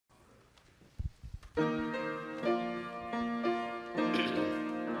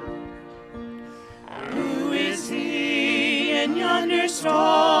in yonder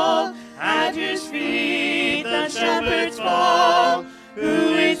stall. At his feet the shepherds fall.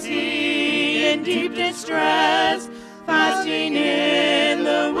 Who is he in deep distress, fasting in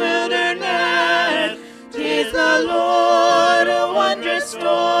the wilderness? 'Tis the Lord, a wondrous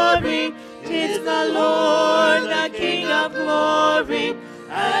story. 'Tis the Lord, the King of glory.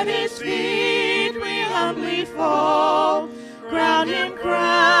 At his feet we humbly fall. Crown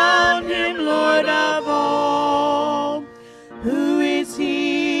him, Lord of all. Who is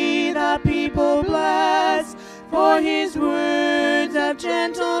he the people bless for his words of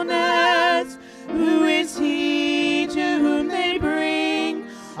gentleness? Who is he to whom they bring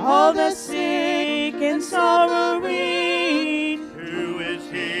all the sick and sorrowing? Who is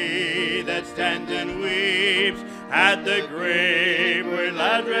he that stands and weeps at the grave where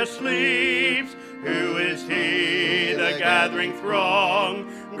Lazarus sleeps? Who is he, the gathering throng,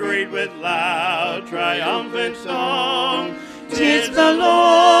 greet with loud triumphant song? 'Tis the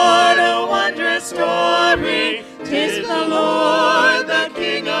Lord, a wondrous story. 'Tis the Lord, the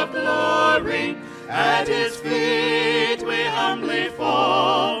King of glory. At his feet we humbly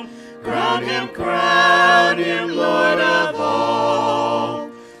fall. Crown him, Lord of all.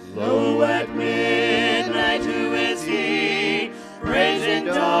 Lo, at midnight, who is he? Praise in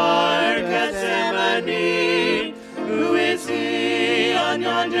dark Gethsemane. Who is he on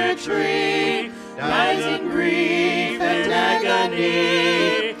yonder tree? Dies in grief and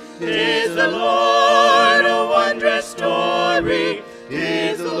agony. 'Tis the Lord, a wondrous story.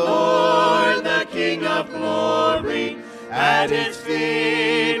 'Tis the Lord, the King of glory. At his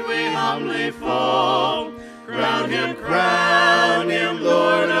feet we humbly fall. Crown him,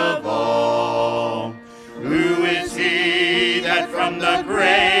 Lord of all. Who is he that from the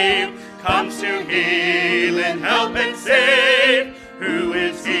grave comes to heal and help and save? Who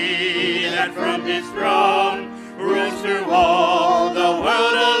is he that from his throne rules through all the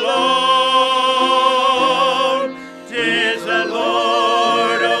world alone? 'Tis the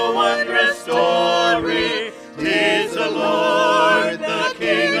Lord, a wondrous story. 'Tis the Lord, the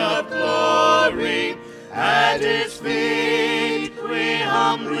King of glory. At his feet we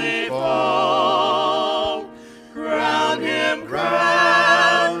humbly fall. Crown him,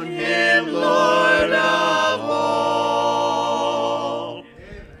 Lord of all.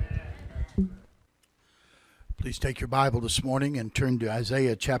 Please take your Bible this morning and turn to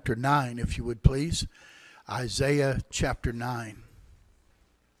Isaiah chapter 9, if you would please. Isaiah chapter 9.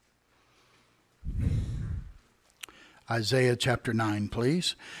 Isaiah chapter 9,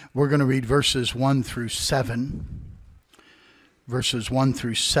 please. We're going to read verses 1 through 7. Verses 1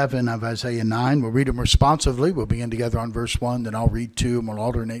 through 7 of Isaiah 9. We'll read them responsively. We'll begin together on verse 1, then I'll read 2, and we'll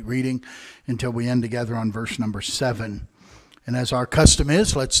alternate reading until we end together on verse number 7. And as our custom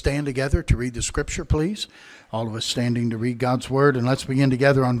is, let's stand together to read the scripture, please. All of us standing to read God's word. And let's begin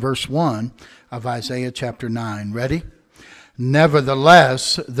together on verse 1 of Isaiah chapter 9. Ready?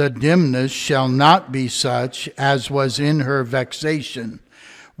 Nevertheless, the dimness shall not be such as was in her vexation,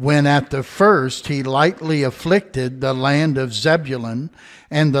 when at the first he lightly afflicted the land of Zebulun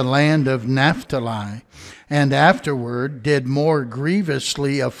and the land of Naphtali, and afterward did more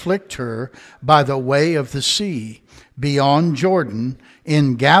grievously afflict her by the way of the sea, beyond Jordan,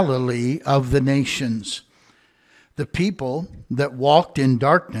 in Galilee of the nations. The people that walked in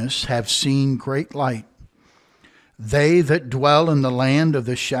darkness have seen great light. They that dwell in the land of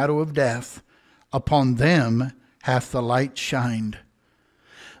the shadow of death, upon them hath the light shined.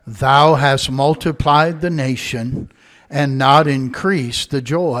 Thou hast multiplied the nation, and not increased the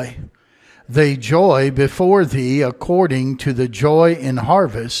joy. They joy before thee according to the joy in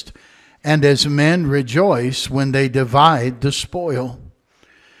harvest, and as men rejoice when they divide the spoil.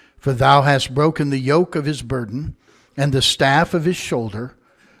 For thou hast broken the yoke of his burden, and the staff of his shoulder,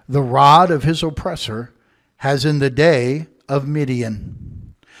 the rod of his oppressor, as in the day of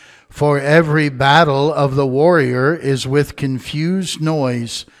Midian. For every battle of the warrior is with confused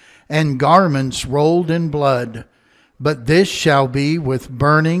noise, and garments rolled in blood. But this shall be with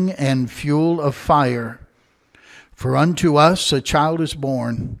burning and fuel of fire. For unto us a child is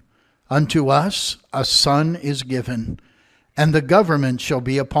born, unto us a son is given, and the government shall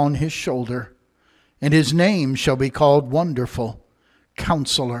be upon his shoulder. And his name shall be called Wonderful,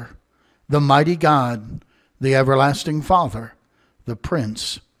 Counselor, the Mighty God, the Everlasting Father, the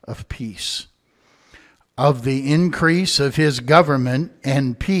Prince of Peace. Of the increase of his government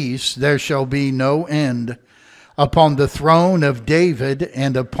and peace there shall be no end, upon the throne of David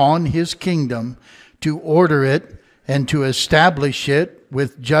and upon his kingdom, to order it and to establish it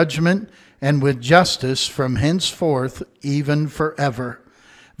with judgment and with justice from henceforth even forever.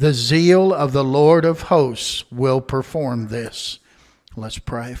 The zeal of the Lord of hosts will perform this. Let's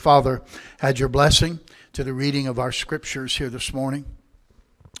pray. Father, add your blessing to the reading of our scriptures here this morning.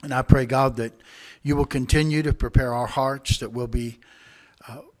 And I pray, God, that you will continue to prepare our hearts, that we'll be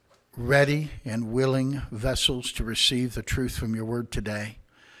ready and willing vessels to receive the truth from your word today.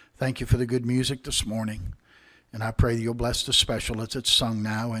 Thank you for the good music this morning. And I pray that you'll bless the special as it's sung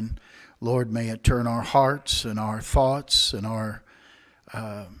now. And Lord, may it turn our hearts and our thoughts and our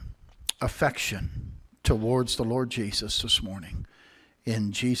affection towards the Lord Jesus this morning.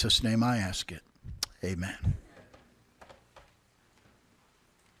 In Jesus' name I ask it. Amen.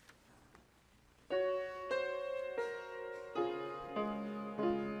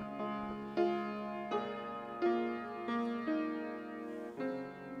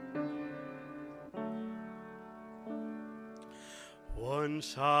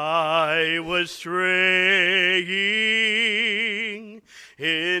 Once I was straying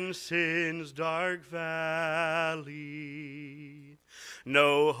in sin's dark valley.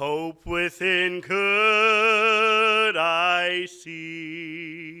 No hope within could I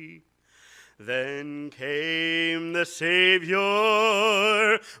see. Then came the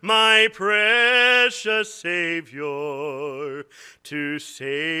Savior, my precious Savior, to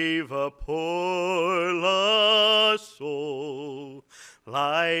save a poor lost soul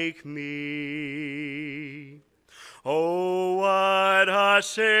like me. Oh, what a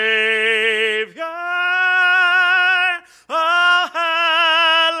Savior! Oh,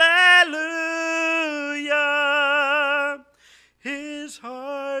 hallelujah! His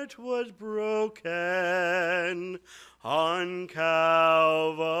heart was broken on Calvary.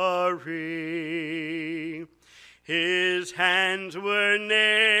 His hands were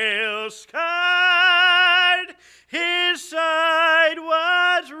nail-scarred. His side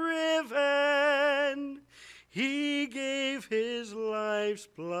was riven. He gave his life's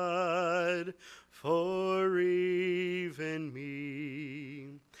blood for even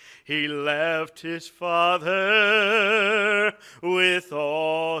me. He left his father with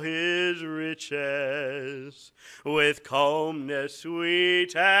all his riches, with calmness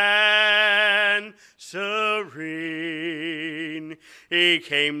sweet and serene. He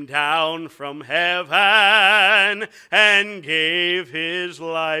came down from heaven and gave his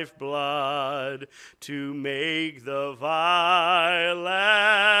life blood to make the vilest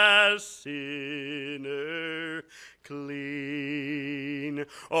sinner clean.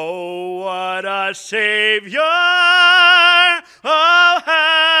 Oh, what a Savior! Oh,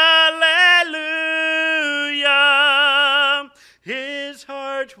 hallelujah! His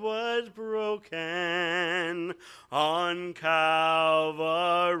heart was broken on Calvary.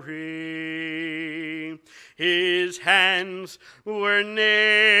 His hands were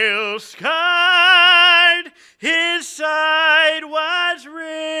nail-scarred. His side was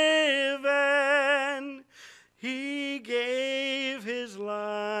riven. He gave his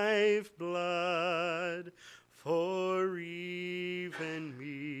life blood for even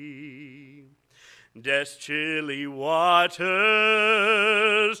me. Death's chilly waters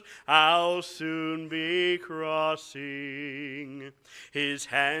I'll soon be crossing. His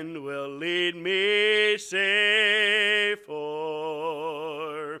hand will lead me safe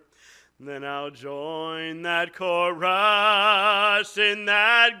o'er. Then I'll join that chorus in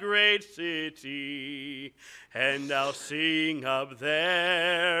that great city, and I'll sing up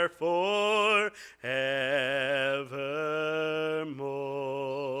there forevermore.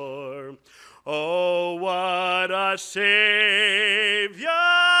 Oh, what a Savior!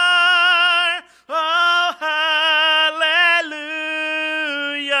 Oh,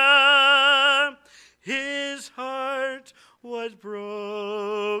 hallelujah! His heart was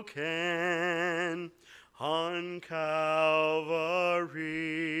broken on Calvary.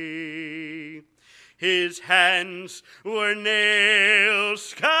 His hands were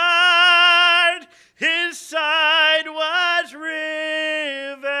nail-scarred. His side was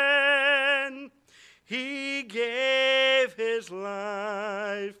riven. He gave his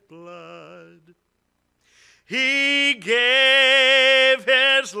life blood. He gave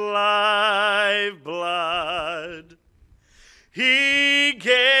his life blood. He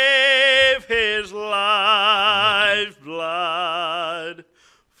gave his life blood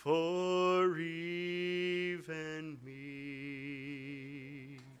for even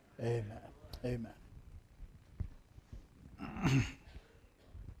me. Amen. Amen.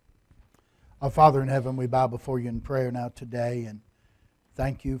 Our Father in heaven, we bow before you in prayer now today and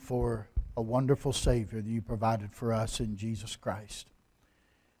thank you for a wonderful Savior that you provided for us in Jesus Christ.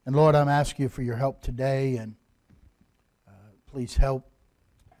 And Lord, I'm asking you for your help today, and please help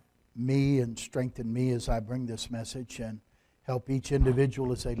me and strengthen me as I bring this message. And Help each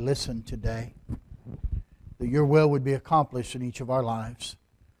individual as they listen today, that your will would be accomplished in each of our lives.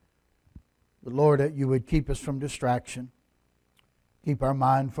 But Lord, that you would keep us from distraction, keep our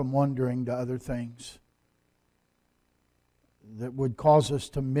mind from wandering to other things that would cause us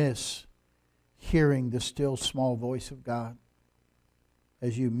to miss hearing the still small voice of God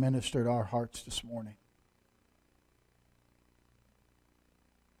as you ministered our hearts this morning.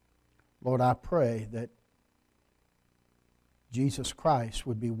 Lord, I pray that Jesus Christ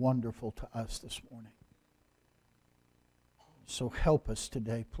would be wonderful to us this morning. So help us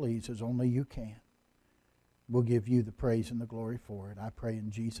today, please, as only you can. We'll give you the praise and the glory for it. I pray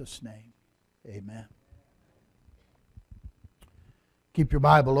in Jesus' name. Amen. Keep your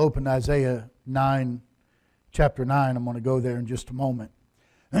Bible open to Isaiah 9, chapter 9. I'm going to go there in just a moment.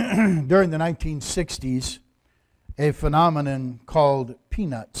 During the 1960s, a phenomenon called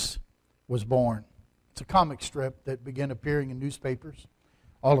Peanuts was born. It's a comic strip that began appearing in newspapers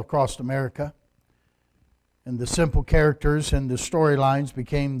all across America. And the simple characters and the storylines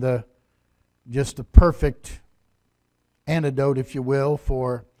became just the perfect antidote, if you will,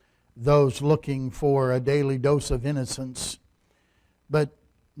 for those looking for a daily dose of innocence. But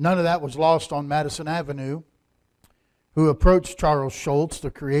none of that was lost on Madison Avenue, who approached Charles Schulz,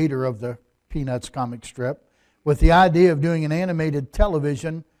 the creator of the Peanuts comic strip, with the idea of doing an animated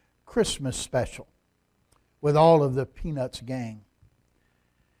television Christmas special with all of the Peanuts gang.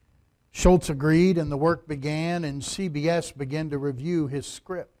 Schulz agreed, and the work began, and CBS began to review his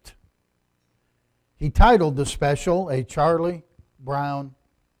script. He titled the special A Charlie Brown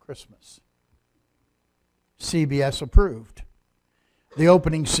Christmas. CBS approved. The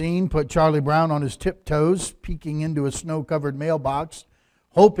opening scene put Charlie Brown on his tiptoes, peeking into a snow-covered mailbox,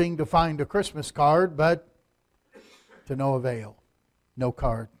 hoping to find a Christmas card, but to no avail. No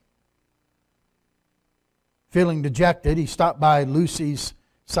card. Feeling dejected, he stopped by Lucy's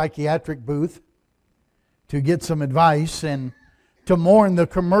psychiatric booth to get some advice and to mourn the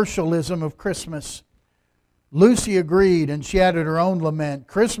commercialism of Christmas. Lucy agreed, and she added her own lament.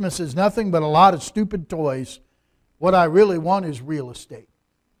 Christmas is nothing but a lot of stupid toys. What I really want is real estate.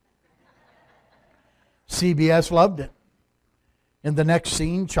 CBS loved it. In the next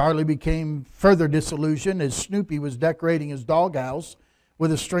scene, Charlie became further disillusioned as Snoopy was decorating his doghouse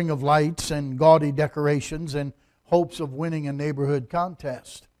with a string of lights and gaudy decorations in hopes of winning a neighborhood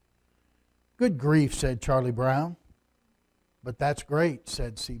contest. Good grief, said Charlie Brown. But that's great,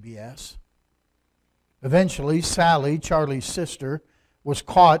 said CBS. Eventually, Sally, Charlie's sister, was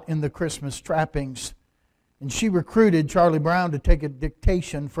caught in the Christmas trappings. And she recruited Charlie Brown to take a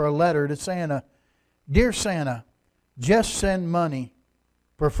dictation for a letter to Santa. Dear Santa, just send money,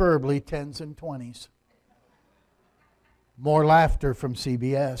 preferably 10s and 20s. More laughter from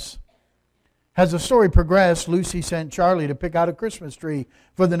CBS. As the story progressed, Lucy sent Charlie to pick out a Christmas tree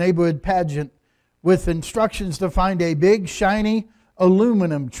for the neighborhood pageant with instructions to find a big, shiny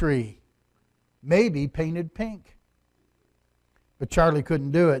aluminum tree, maybe painted pink. But Charlie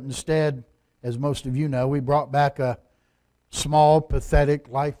couldn't do it. Instead, as most of you know, we brought back a small, pathetic,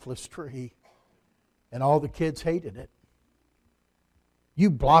 lifeless tree. And all the kids hated it.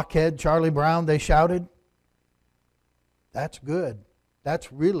 You blockhead, Charlie Brown, they shouted. That's good.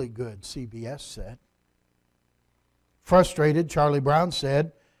 That's really good, CBS said. Frustrated, Charlie Brown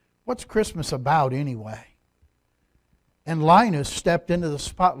said, what's Christmas about anyway? And Linus stepped into the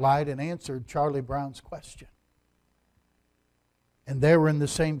spotlight and answered Charlie Brown's question. And there were in the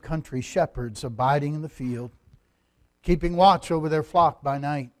same country shepherds abiding in the field, keeping watch over their flock by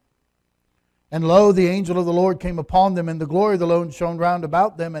night. And lo, the angel of the Lord came upon them, and the glory of the Lord shone round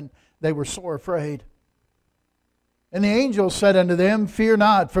about them, and they were sore afraid. And the angel said unto them, fear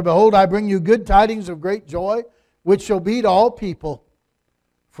not, for behold, I bring you good tidings of great joy, which shall be to all people.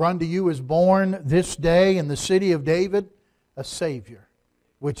 For unto you is born this day in the city of David a Savior,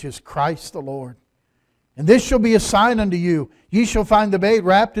 which is Christ the Lord. And this shall be a sign unto you. Ye shall find the babe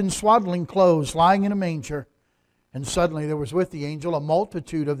wrapped in swaddling clothes, lying in a manger. And suddenly there was with the angel a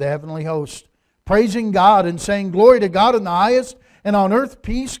multitude of the heavenly host, praising God and saying, glory to God in the highest, and on earth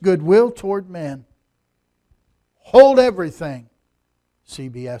peace, goodwill toward men. Hold everything,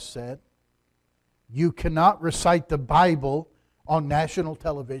 CBS said. You cannot recite the Bible on national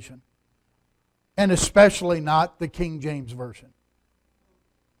television, and especially not the King James Version.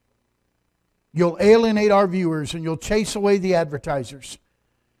 You'll alienate our viewers and you'll chase away the advertisers.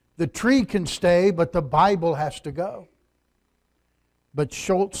 The tree can stay, but the Bible has to go. But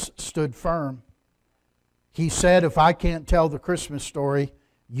Schulz stood firm. He said, if I can't tell the Christmas story,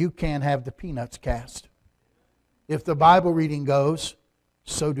 you can't have the Peanuts cast. If the Bible reading goes,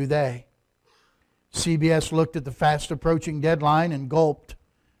 so do they. CBS looked at the fast approaching deadline and gulped.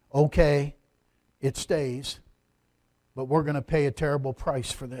 Okay, it stays, but we're going to pay a terrible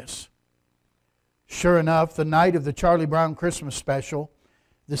price for this. Sure enough, the night of the Charlie Brown Christmas special,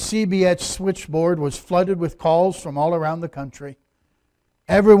 the CBS switchboard was flooded with calls from all around the country.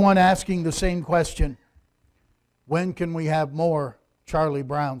 Everyone asking the same question: when can we have more Charlie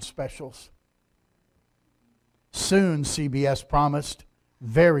Brown specials? Soon, CBS promised,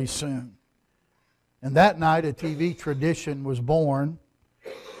 very soon. And that night a TV tradition was born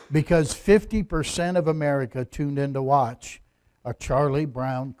because 50% of America tuned in to watch a Charlie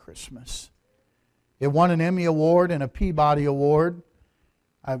Brown Christmas. It won an Emmy Award and a Peabody Award.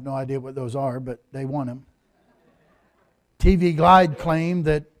 I have no idea what those are, but they won them. TV Guide claimed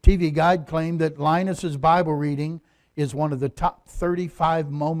that Linus's Bible reading is one of the top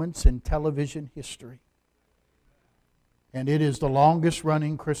 35 moments in television history. And it is the longest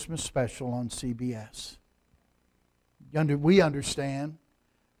running Christmas special on CBS. We understand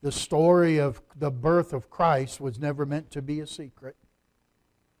the story of the birth of Christ was never meant to be a secret.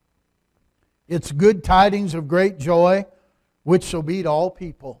 It's good tidings of great joy, which shall be to all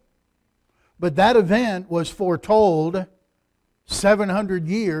people. But that event was foretold 700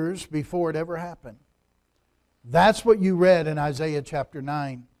 years before it ever happened. That's what you read in Isaiah chapter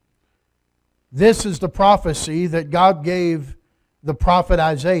 9. This is the prophecy that God gave the prophet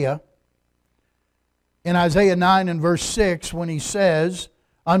Isaiah. In Isaiah 9 and verse 6, when he says,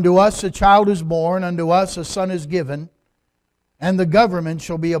 "Unto us a child is born, unto us a son is given, and the government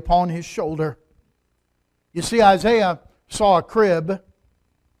shall be upon his shoulder." You see, Isaiah saw a crib,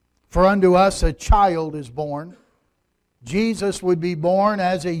 for unto us a child is born. Jesus would be born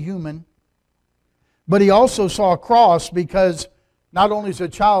as a human. But he also saw a cross, because not only is a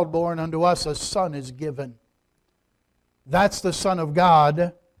child born, unto us a son is given. That's the Son of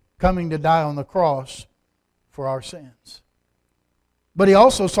God coming to die on the cross for our sins. But he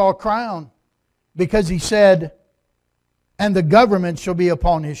also saw a crown, because he said, "And the government shall be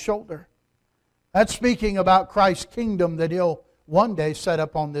upon his shoulder." That's speaking about Christ's kingdom that he'll one day set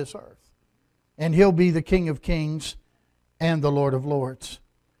up on this earth. And he'll be the King of Kings and the Lord of Lords.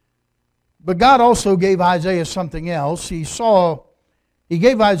 But God also gave Isaiah something else. He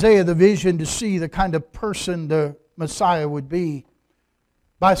gave Isaiah the vision to see the kind of person the Messiah would be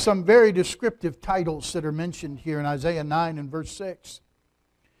by some very descriptive titles that are mentioned here in Isaiah 9 and verse 6.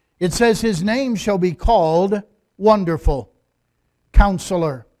 It says, "His name shall be called Wonderful,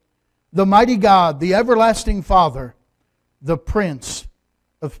 Counselor, the Mighty God, the Everlasting Father, the Prince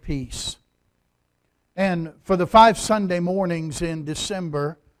of Peace." And for the 5 Sunday mornings in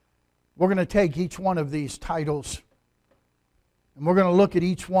December, we're going to take each one of these titles, and we're going to look at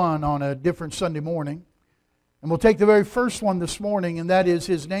each one on a different Sunday morning. And we'll take the very first one this morning, and that is,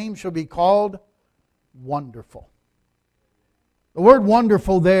 His name shall be called Wonderful. The word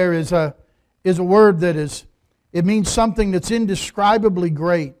wonderful there is a word that it means something that's indescribably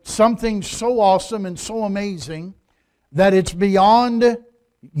great. Something so awesome and so amazing that it's beyond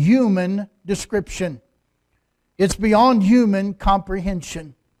human description. It's beyond human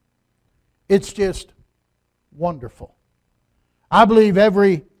comprehension. It's just wonderful. I believe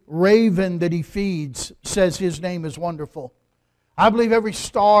every raven that He feeds says His name is wonderful. I believe every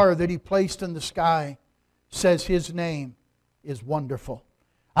star that He placed in the sky says His name is wonderful.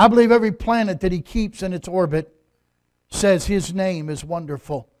 I believe every planet that He keeps in its orbit says His name is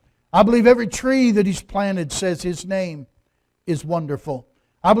wonderful. I believe every tree that He's planted says His name is wonderful.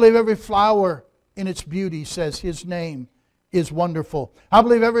 I believe every flower in its beauty says His name is wonderful. I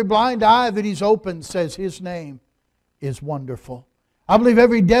believe every blind eye that He's opened says His name is wonderful. I believe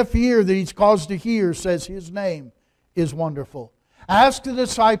every deaf ear that He's caused to hear says His name is wonderful. Ask the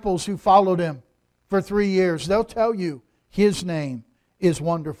disciples who followed Him for 3 years. They'll tell you His name is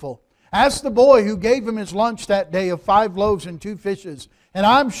wonderful. Ask the boy who gave Him his lunch that day of 5 loaves and 2 fishes, and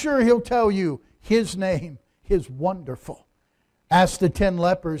I'm sure he'll tell you His name is wonderful. Ask the 10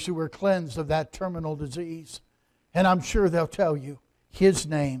 lepers who were cleansed of that terminal disease, and I'm sure they'll tell you His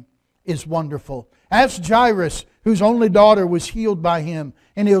name is wonderful. Ask Jairus, whose only daughter was healed by Him,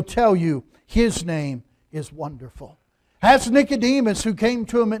 and he'll tell you His name is wonderful. Ask Nicodemus, who came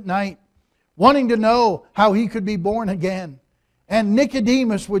to Him at night, wanting to know how he could be born again, and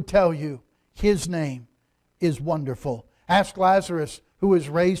Nicodemus would tell you His name is wonderful. Ask Lazarus, who was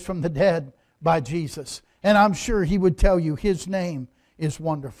raised from the dead by Jesus, and I'm sure he would tell you His name is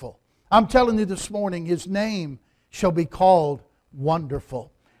wonderful. I'm telling you this morning, His name shall be called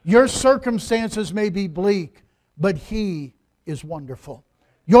Wonderful. Your circumstances may be bleak, but He is wonderful.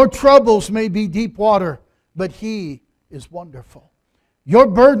 Your troubles may be deep water, but He is wonderful. Your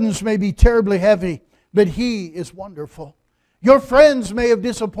burdens may be terribly heavy, but He is wonderful. Your friends may have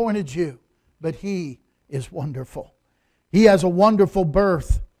disappointed you, but He is wonderful. He has a wonderful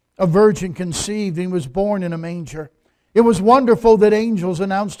birth. A virgin conceived, and He was born in a manger. It was wonderful that angels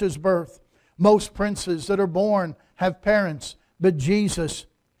announced His birth. Most princes that are born have parents, but Jesus,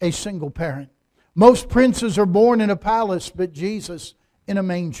 a single parent. Most princes are born in a palace, but Jesus in a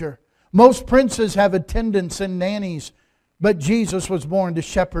manger. Most princes have attendants and nannies, but Jesus was born to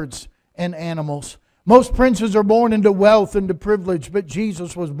shepherds and animals. Most princes are born into wealth and to privilege, but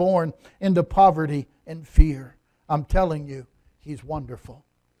Jesus was born into poverty and fear. I'm telling you, He's wonderful.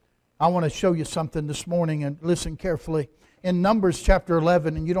 I want to show you something this morning, and listen carefully. In Numbers chapter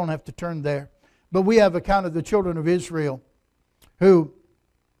 11, and you don't have to turn there, but we have account of the children of Israel who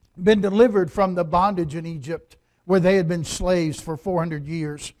been delivered from the bondage in Egypt, where they had been slaves for 400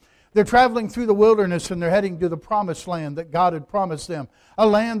 years. They're traveling through the wilderness, and they're heading to the promised land that God had promised them, a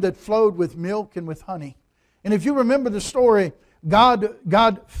land that flowed with milk and with honey. And if you remember the story,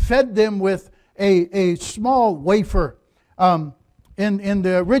 God fed them with a small wafer. In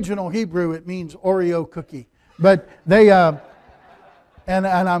the original Hebrew, it means Oreo cookie. But they, and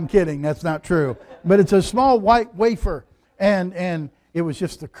I'm kidding, that's not true. But it's a small white wafer, and it was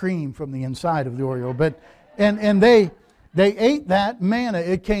just the cream from the inside of the Oreo. But and they ate that manna.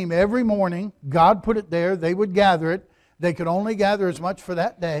 It came every morning. God put it there. They would gather it. They could only gather as much for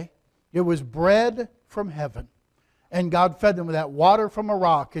that day. It was bread from heaven. And God fed them with that water from a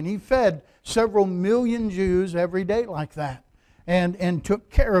rock. And He fed several million Jews every day like that. And took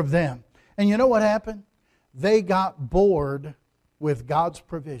care of them. And you know what happened? They got bored with God's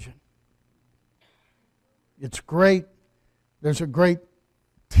provision. It's great. There's a great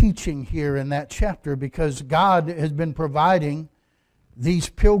teaching here in that chapter, because God has been providing these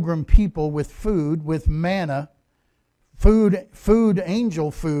pilgrim people with food, with manna,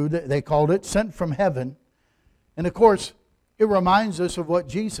 angel food, they called it, sent from heaven. And of course, it reminds us of what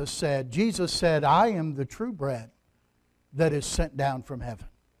Jesus said. Jesus said, I am the true bread that is sent down from heaven.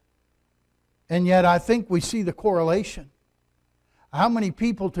 And yet I think we see the correlation. How many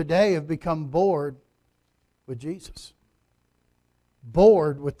people today have become bored with Jesus?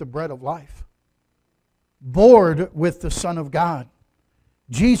 Bored with the bread of life. Bored with the Son of God.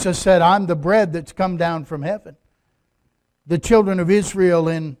 Jesus said, I'm the bread that's come down from heaven. The children of Israel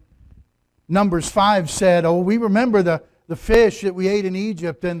in Numbers 5 said, oh, we remember the fish that we ate in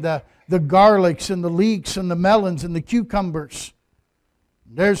Egypt, and the garlics and the leeks and the melons and the cucumbers.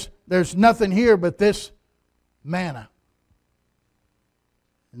 There's nothing here but this manna.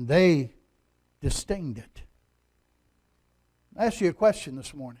 And they disdained it. I ask you a question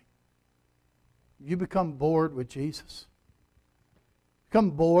this morning. Have you become bored with Jesus?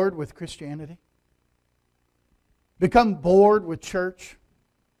 Become bored with Christianity? Become bored with church?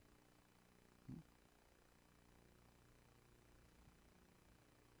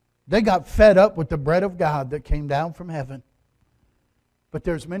 They got fed up with the bread of God that came down from heaven. But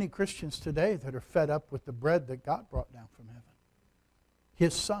there's many Christians today that are fed up with the bread that God brought down from heaven.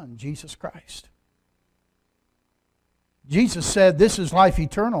 His Son, Jesus Christ. Jesus said, this is life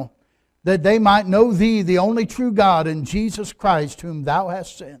eternal, that they might know Thee, the only true God, and Jesus Christ, whom Thou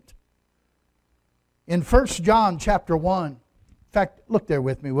hast sent. In 1 John chapter 1, in fact, look there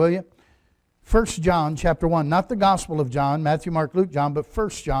with me, will you? 1 John chapter 1, not the Gospel of John, Matthew, Mark, Luke, John, but 1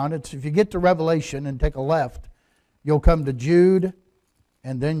 John. It's if you get to Revelation and take a left, you'll come to Jude,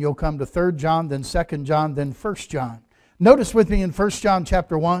 and then you'll come to 3 John, then 2 John, then 1 John. Notice with me in 1 John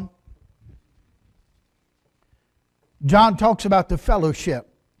chapter 1, John talks about the fellowship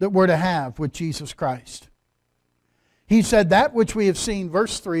that we're to have with Jesus Christ. He said, that which we have seen,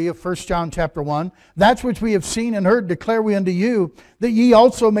 verse 3 of 1 John chapter 1, that which we have seen and heard declare we unto you, that ye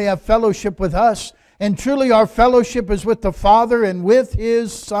also may have fellowship with us. And truly our fellowship is with the Father and with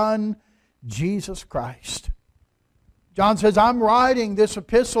His Son, Jesus Christ. John says, I'm writing this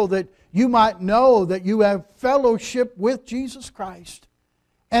epistle that you might know that you have fellowship with Jesus Christ,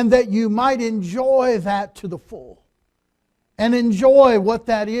 and that you might enjoy that to the full. And enjoy what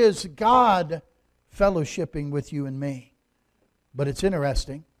that is, God fellowshipping with you and me. But it's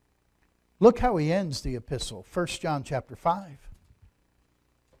interesting. Look how he ends the epistle. 1 John chapter 5.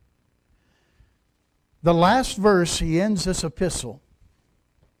 The last verse he ends this epistle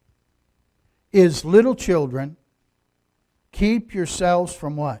is, little children, keep yourselves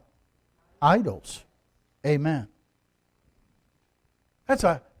from what? Idols. Amen. That's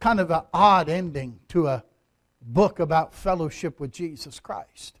a kind of an odd ending to a book about fellowship with Jesus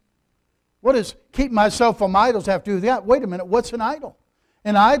Christ. What does keep myself from idols have to do with that? Wait a minute, what's an idol?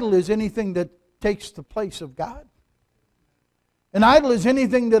 An idol is anything that takes the place of God. An idol is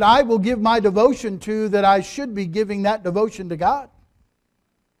anything that I will give my devotion to that I should be giving that devotion to God.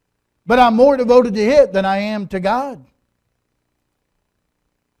 But I'm more devoted to it than I am to God.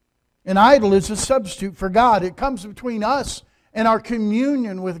 An idol is a substitute for God. It comes between us and our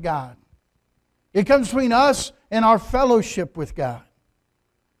communion with God. It comes between us and our fellowship with God.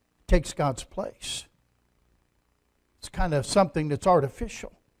 It takes God's place. It's kind of something that's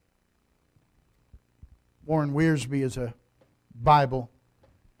artificial. Warren Wiersbe is a Bible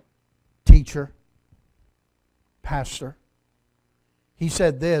teacher, pastor. He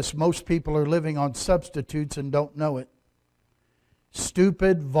said this: most people are living on substitutes and don't know it.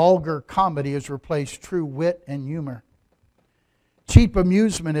 Stupid, vulgar comedy has replaced true wit and humor. Cheap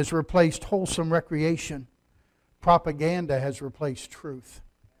amusement has replaced wholesome recreation. Propaganda has replaced truth.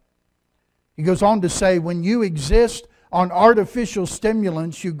 He goes on to say, when you exist on artificial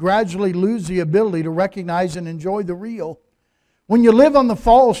stimulants, you gradually lose the ability to recognize and enjoy the real. When you live on the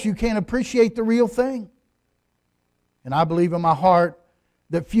false, you can't appreciate the real thing. And I believe in my heart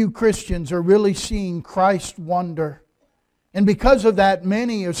that few Christians are really seeing Christ's wonder. And because of that,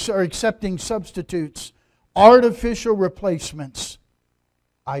 many are accepting substitutes, artificial replacements,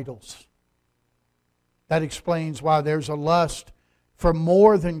 idols. That explains why there's a lust for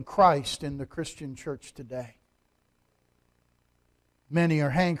more than Christ in the Christian church today. Many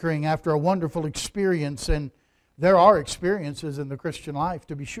are hankering after a wonderful experience, and there are experiences in the Christian life,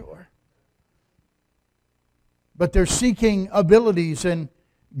 to be sure. But they're seeking abilities and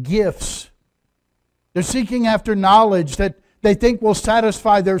gifts. They're seeking after knowledge that they think will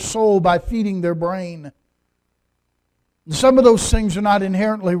satisfy their soul by feeding their brain. And some of those things are not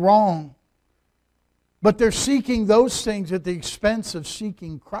inherently wrong, but they're seeking those things at the expense of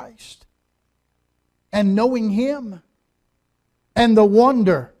seeking Christ and knowing Him and the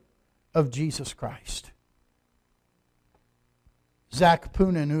wonder of Jesus Christ. Zach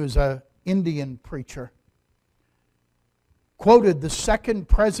Poonen, who is an Indian preacher, quoted the second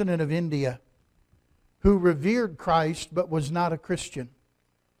president of India who revered Christ but was not a Christian.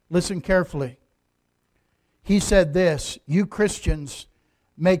 Listen carefully. He said this: you Christians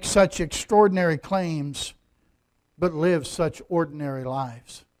make such extraordinary claims but live such ordinary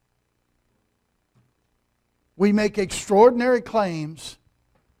lives. We make extraordinary claims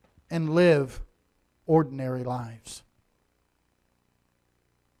and live ordinary lives.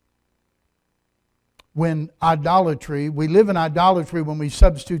 We live in idolatry when we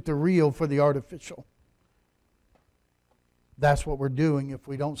substitute the real for the artificial. That's what we're doing if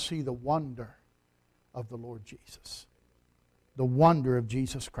we don't see the wonder of the Lord Jesus. The wonder of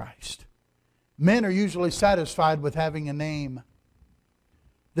Jesus Christ. Men are usually satisfied with having a name.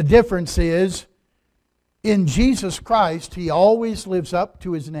 The difference is, in Jesus Christ, He always lives up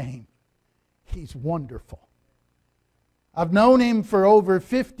to His name. He's wonderful. I've known Him for over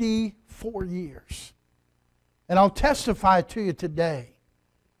 54 years. And I'll testify to you today,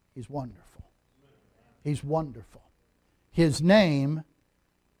 He's wonderful. He's wonderful. His name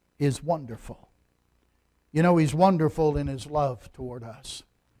is wonderful. You know, He's wonderful in His love toward us.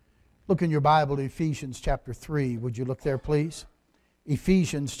 Look in your Bible to Ephesians chapter 3. Would you look there, please?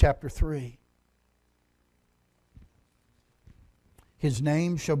 Ephesians chapter 3. His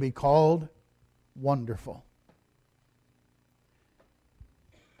name shall be called Wonderful.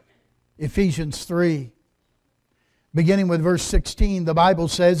 Ephesians 3. Beginning with verse 16, the Bible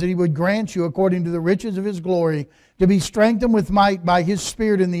says that He would grant you, according to the riches of His glory, to be strengthened with might by His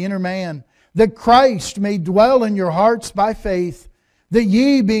Spirit in the inner man, that Christ may dwell in your hearts by faith, that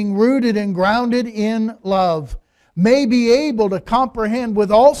ye, being rooted and grounded in love, may be able to comprehend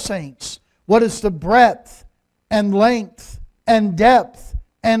with all saints what is the breadth and length and depth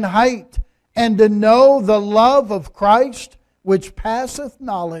and height, and to know the love of Christ which passeth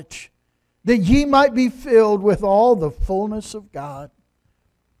knowledge, that ye might be filled with all the fullness of God.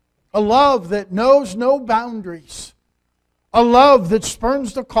 A love that knows no boundaries. A love that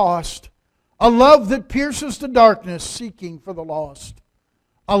spurns the cost. A love that pierces the darkness, seeking for the lost.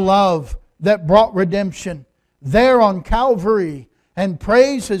 A love that brought redemption there on Calvary, and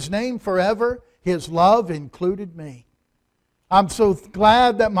praise His name forever. His love included me. I'm so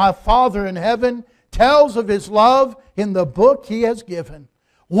glad that my Father in heaven tells of His love in the book He has given.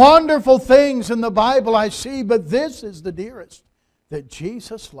 Wonderful things in the Bible I see, but this is the dearest, that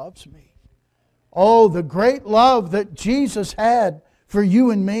Jesus loves me. Oh, the great love that Jesus had for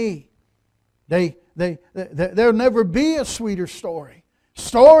you and me. There'll never be a sweeter story.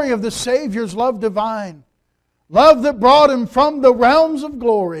 Story of the Savior's love divine. Love that brought Him from the realms of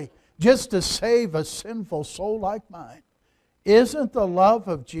glory just to save a sinful soul like mine. Isn't the love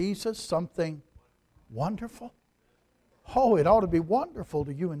of Jesus something wonderful? Oh, it ought to be wonderful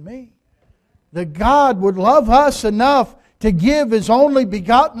to you and me. That God would love us enough to give His only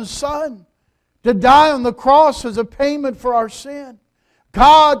begotten Son to die on the cross as a payment for our sin.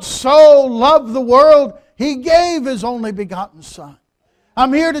 God so loved the world, He gave His only begotten Son.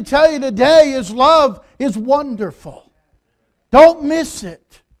 I'm here to tell you today His love is wonderful. Don't miss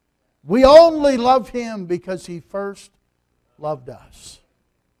it. We only love Him because He first loved us.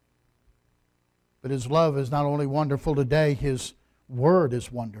 But His love is not only wonderful today, His Word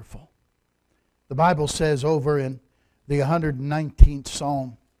is wonderful. The Bible says over in the 119th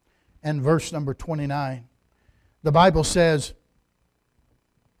Psalm and verse number 29, the Bible says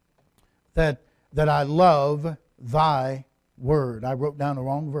that I love Thy Word. I wrote down the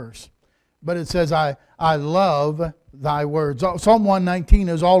wrong verse. But it says, I love Thy words. Psalm 119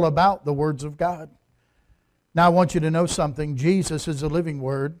 is all about the words of God. Now I want you to know something. Jesus is the living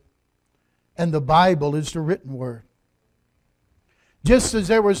Word, and the Bible is the written Word. Just as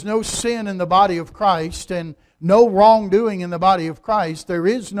there was no sin in the body of Christ and no wrongdoing in the body of Christ, there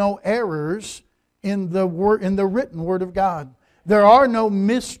is no errors in the written Word of God. There are no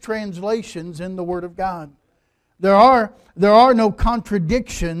mistranslations in the Word of God. There are no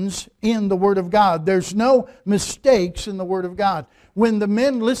contradictions in the Word of God. There's no mistakes in the Word of God. When the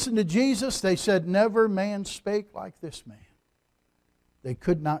men listened to Jesus, they said, "Never man spake like this man." They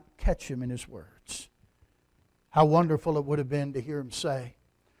could not catch Him in His words. How wonderful it would have been to hear Him say,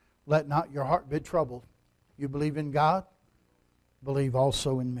 "Let not your heart be troubled. You believe in God, believe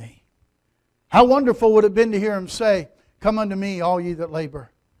also in me." How wonderful would it have been to hear Him say, "Come unto me, all ye that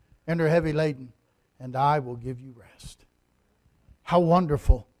labor and are heavy laden, and I will give you rest." How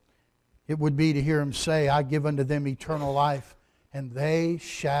wonderful it would be to hear Him say, "I give unto them eternal life, and they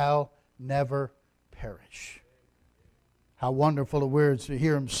shall never perish." How wonderful it is to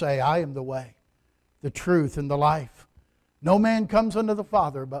hear Him say, "I am the way, the truth, and the life. No man comes unto the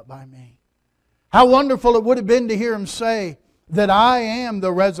Father but by me." How wonderful it would have been to hear Him say that I am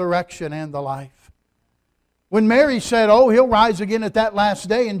the resurrection and the life. When Mary said, "Oh, He'll rise again at that last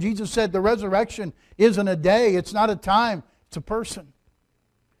day," and Jesus said the resurrection isn't a day, it's not a time, it's a person.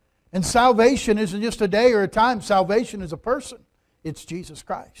 And salvation isn't just a day or a time, salvation is a person. It's Jesus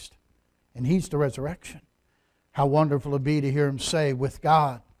Christ. And He's the resurrection. How wonderful it would be to hear Him say, "With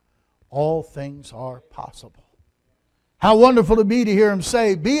God, all things are possible." How wonderful it would be to hear Him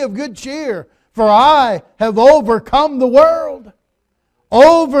say, "Be of good cheer, for I have overcome the world."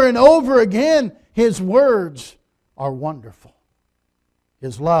 Over and over again, His words are wonderful.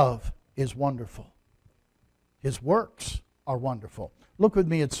 His love is wonderful. His works are wonderful. Look with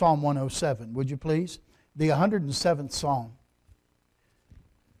me at Psalm 107, would you please? The 107th Psalm.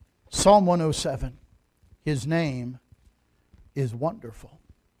 Psalm 107. His name is wonderful.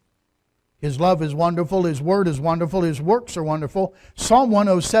 His love is wonderful. His word is wonderful. His works are wonderful. Psalm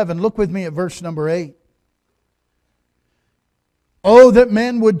 107, look with me at verse number 8. "Oh, that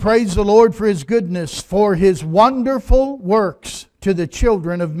men would praise the Lord for His goodness, for His wonderful works to the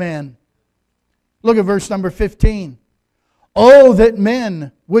children of men." Look at verse number 15. "Oh, that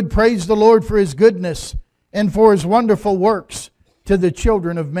men would praise the Lord for His goodness and for His wonderful works to the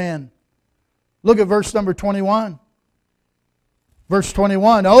children of men." Look at verse number 21. Verse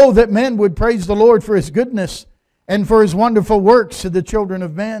 21, "Oh, that men would praise the Lord for His goodness and for His wonderful works to the children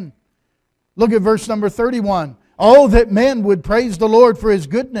of men." Look at verse number 31. "Oh, that men would praise the Lord for His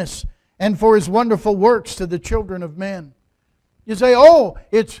goodness and for His wonderful works to the children of men." You say, "Oh,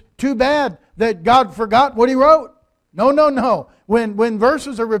 it's too bad that God forgot what He wrote." No, no, no. When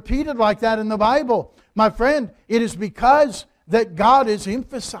verses are repeated like that in the Bible, my friend, it is because that God is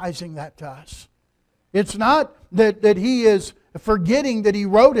emphasizing that to us. It's not that He is forgetting that He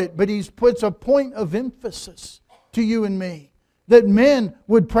wrote it, but He puts a point of emphasis to you and me. That men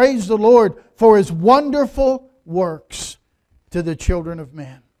would praise the Lord for His wonderful works to the children of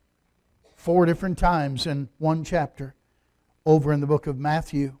men. 4 different times in one chapter. Over in the book of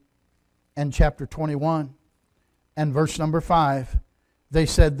Matthew and chapter 21 and verse number 5. They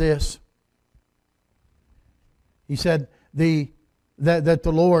said this. He said that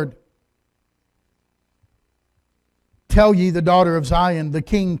the Lord, "Tell ye the daughter of Zion, the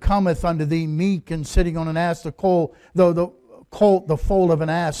King cometh unto thee meek and sitting on an ass, the colt, the foal of an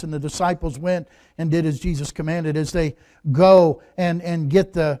ass." And the disciples went and did as Jesus commanded. As they go and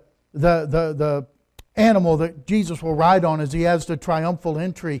get the animal that Jesus will ride on as He has the triumphal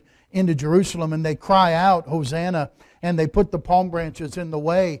entry into Jerusalem, and they cry out, "Hosanna," and they put the palm branches in the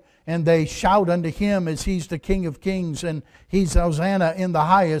way, and they shout unto Him as He's the King of Kings, and He's Hosanna in the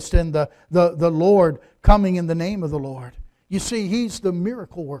highest, and the Lord coming in the name of the Lord. You see, He's the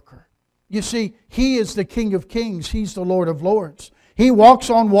miracle worker. You see, He is the King of Kings. He's the Lord of Lords. He walks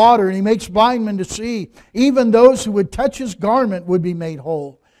on water and He makes blind men to see. Even those who would touch His garment would be made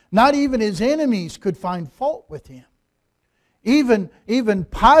whole. Not even His enemies could find fault with Him. Even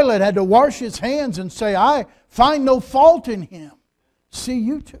Pilate had to wash his hands and say, I find no fault in Him. See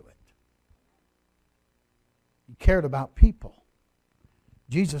you to it. He cared about people.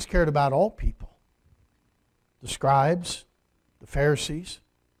 Jesus cared about all people. The scribes, the Pharisees,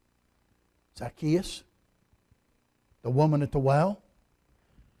 Zacchaeus, the woman at the well,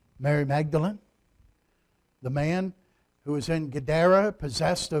 Mary Magdalene, the man who was in Gadara,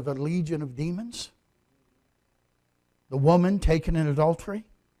 possessed of a legion of demons, the woman taken in adultery,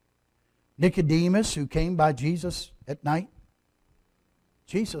 Nicodemus, who came by Jesus at night.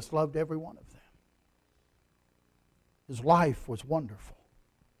 Jesus loved every one of them. His life was wonderful.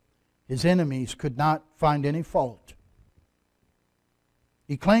 His enemies could not find any fault.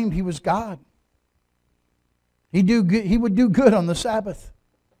 He claimed He was God. He would do good on the Sabbath.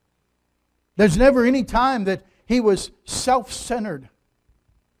 There's never any time that He was self-centered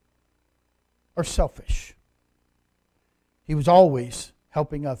or selfish. He was always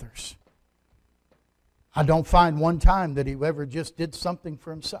helping others. I don't find one time that He ever just did something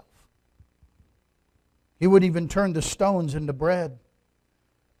for Himself. He would even turn the stones into bread,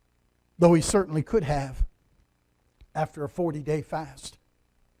 though He certainly could have after a 40-day fast.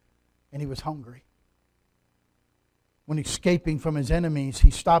 And He was hungry. When escaping from His enemies,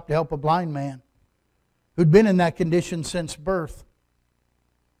 He stopped to help a blind man who'd been in that condition since birth.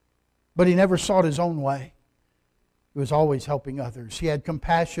 But He never sought His own way. He was always helping others. He had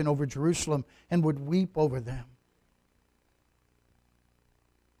compassion over Jerusalem and would weep over them.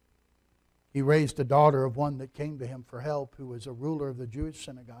 He raised a daughter of one that came to Him for help, who was a ruler of the Jewish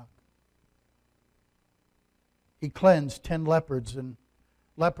synagogue. He cleansed 10 lepers, and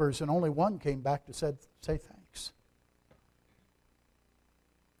only one came back to say thanks.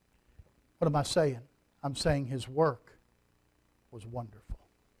 What am I saying? I'm saying His work was wonderful.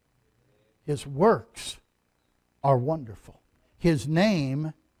 His works are wonderful. His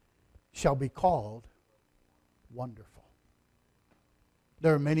name shall be called Wonderful.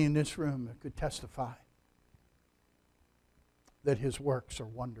 There are many in this room that could testify that His works are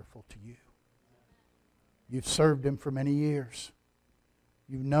wonderful to you. You've served Him for many years.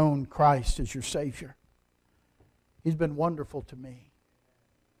 You've known Christ as your Savior. He's been wonderful to me.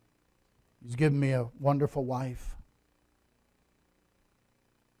 He's given me a wonderful wife.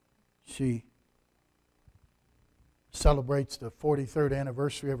 She celebrates the 43rd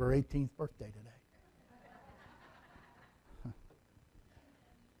anniversary of her 18th birthday today.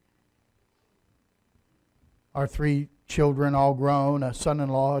 Our 3 children, all grown, a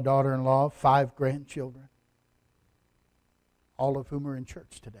son-in-law, a daughter-in-law, 5 grandchildren, all of whom are in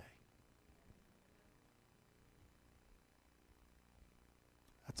church today.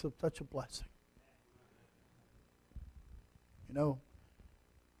 That's such a blessing. You know,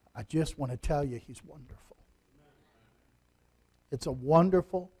 I just want to tell you, He's wonderful. It's a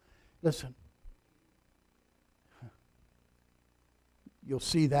wonderful, listen, you'll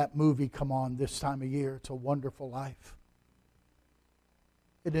see that movie come on this time of year. It's a Wonderful Life.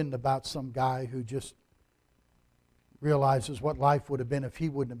 It isn't about some guy who just realizes what life would have been if he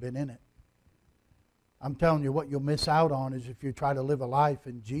wouldn't have been in it. I'm telling you, what you'll miss out on is if you try to live a life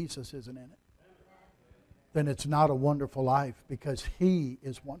and Jesus isn't in it. Then it's not a wonderful life, because He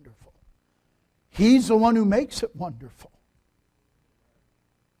is wonderful. He's the one who makes it wonderful.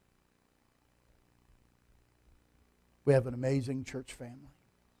 We have an amazing church family.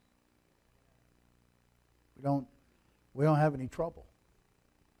 We don't have any trouble.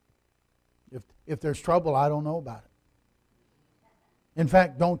 If there's trouble, I don't know about it. In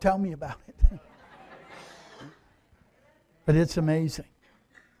fact, don't tell me about it. But it's amazing.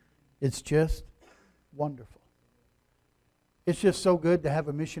 It's just wonderful. It's just so good to have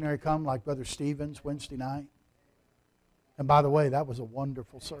a missionary come like Brother Stevens Wednesday night. And by the way, that was a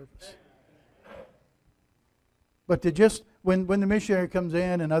wonderful service. But to just, when the missionary comes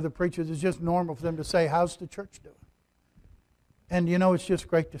in and other preachers, it's just normal for them to say, how's the church doing? And you know, it's just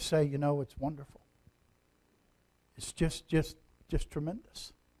great to say, you know, it's wonderful. It's just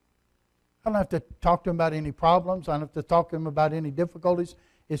tremendous. I don't have to talk to them about any problems. I don't have to talk to them about any difficulties.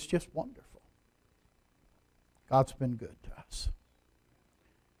 It's just wonderful. God's been good to us.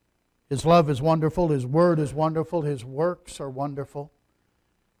 His love is wonderful. His word is wonderful. His works are wonderful.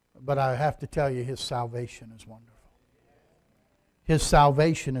 But I have to tell you, His salvation is wonderful. His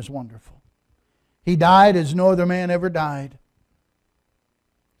salvation is wonderful. He died as no other man ever died.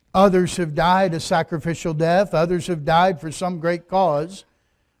 Others have died a sacrificial death. Others have died for some great cause.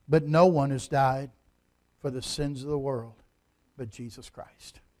 But no one has died for the sins of the world but Jesus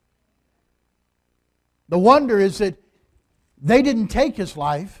Christ. The wonder is that they didn't take His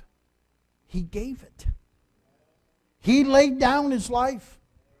life. He gave it. He laid down His life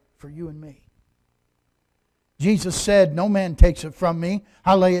for you and me. Jesus said, no man takes it from me.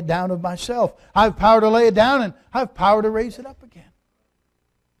 I lay it down of myself. I have power to lay it down and I have power to raise it up again.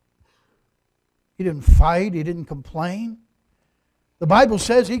 He didn't fight. He didn't complain. The Bible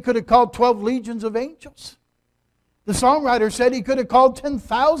says He could have called 12 legions of angels. The songwriter said He could have called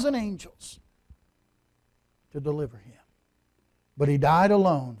 10,000 angels to deliver Him. But He died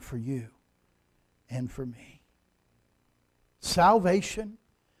alone for you and for me. Salvation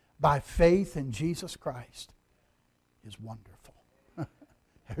by faith in Jesus Christ is wonderful.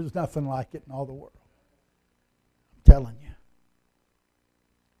 There's nothing like it in all the world. I'm telling you.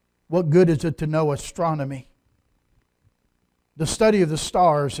 What good is it to know astronomy, the study of the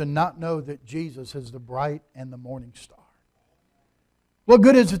stars, and not know that Jesus is the bright and the morning star? What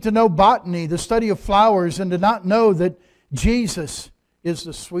good is it to know botany, the study of flowers, and to not know that Jesus is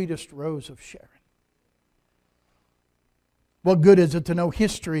the sweetest rose of Sharon? What good is it to know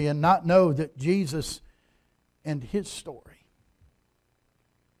history and not know that Jesus and His story?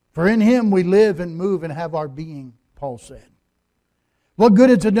 For in Him we live and move and have our being, Paul said. What good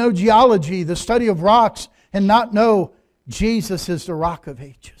is it to know geology, the study of rocks, and not know Jesus is the rock of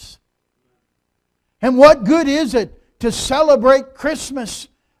ages? And what good is it to celebrate Christmas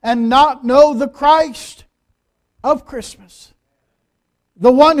and not know the Christ of Christmas?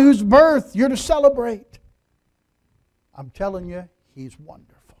 The one whose birth you're to celebrate. I'm telling you, He's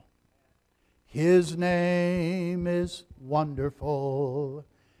wonderful. His name is wonderful.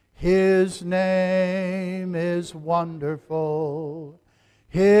 His name is wonderful.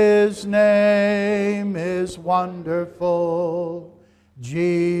 His name is wonderful.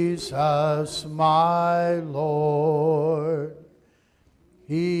 Jesus my Lord.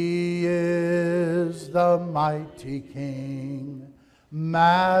 He is the mighty King,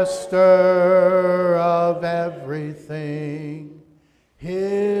 Master of everything.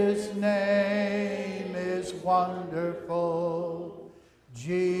 His name is wonderful,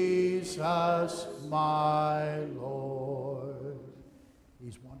 Jesus my Lord.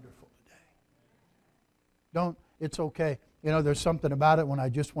 He's wonderful today. It's okay. You know, there's something about it when I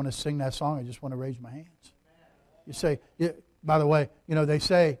just want to sing that song, I just want to raise my hands. You say, by the way, you know, they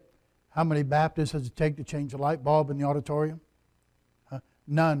say, how many Baptists does it take to change a light bulb in the auditorium?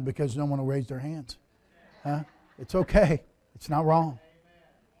 None, because no one will raise their hands. It's okay. It's not wrong.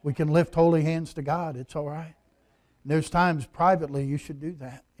 We can lift holy hands to God. It's all right. And there's times privately you should do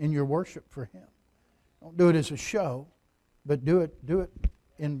that in your worship for Him. Don't do it as a show, but do it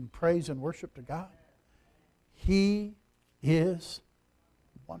in praise and worship to God. He is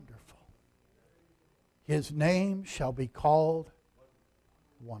wonderful. His name shall be called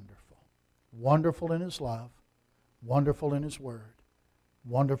Wonderful. Wonderful in His love, wonderful in His word,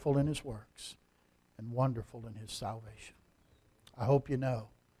 wonderful in His works, and wonderful in His salvation. I hope you know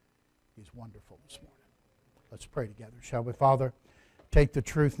He's wonderful this morning. Let's pray together, shall we? Father, take the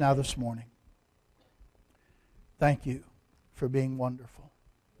truth now this morning. Thank You for being wonderful.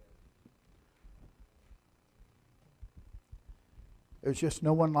 There's just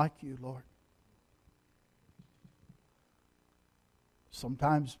no one like You, Lord.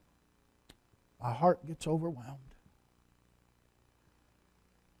 Sometimes my heart gets overwhelmed.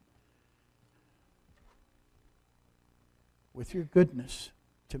 With Your goodness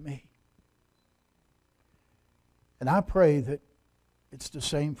to me. And I pray that it's the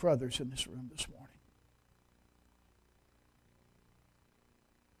same for others in this room this morning.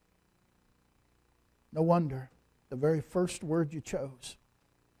 No wonder the very first word You chose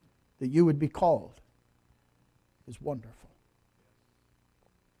that You would be called is wonderful.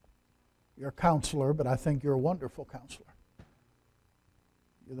 You're a counselor, but I think You're a wonderful counselor.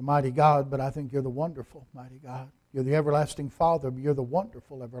 You're the mighty God, but I think You're the wonderful mighty God. You're the everlasting Father, but You're the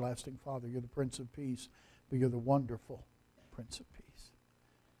wonderful everlasting Father. You're the Prince of Peace, but You're the wonderful Prince of Peace.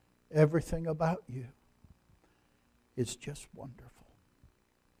 Everything about You is just wonderful.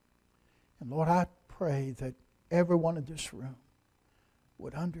 And Lord, I pray that everyone in this room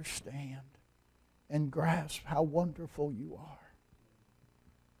would understand and grasp how wonderful You are.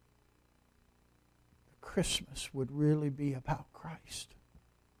 Christmas would really be about Christ.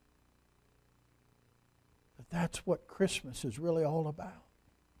 That's what Christmas is really all about.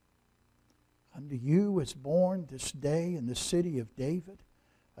 Unto you is born this day in the city of David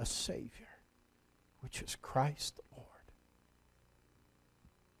a Savior, which is Christ the Lord.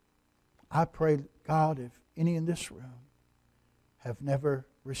 I pray, God, if any in this room have never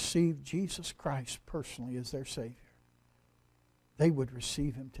received Jesus Christ personally as their Savior, they would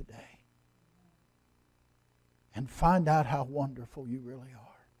receive Him today and find out how wonderful you really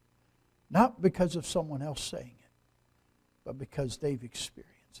are. Not because of someone else saying it, but because they've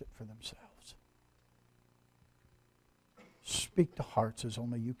experienced it for themselves. Speak to hearts as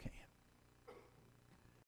only you can.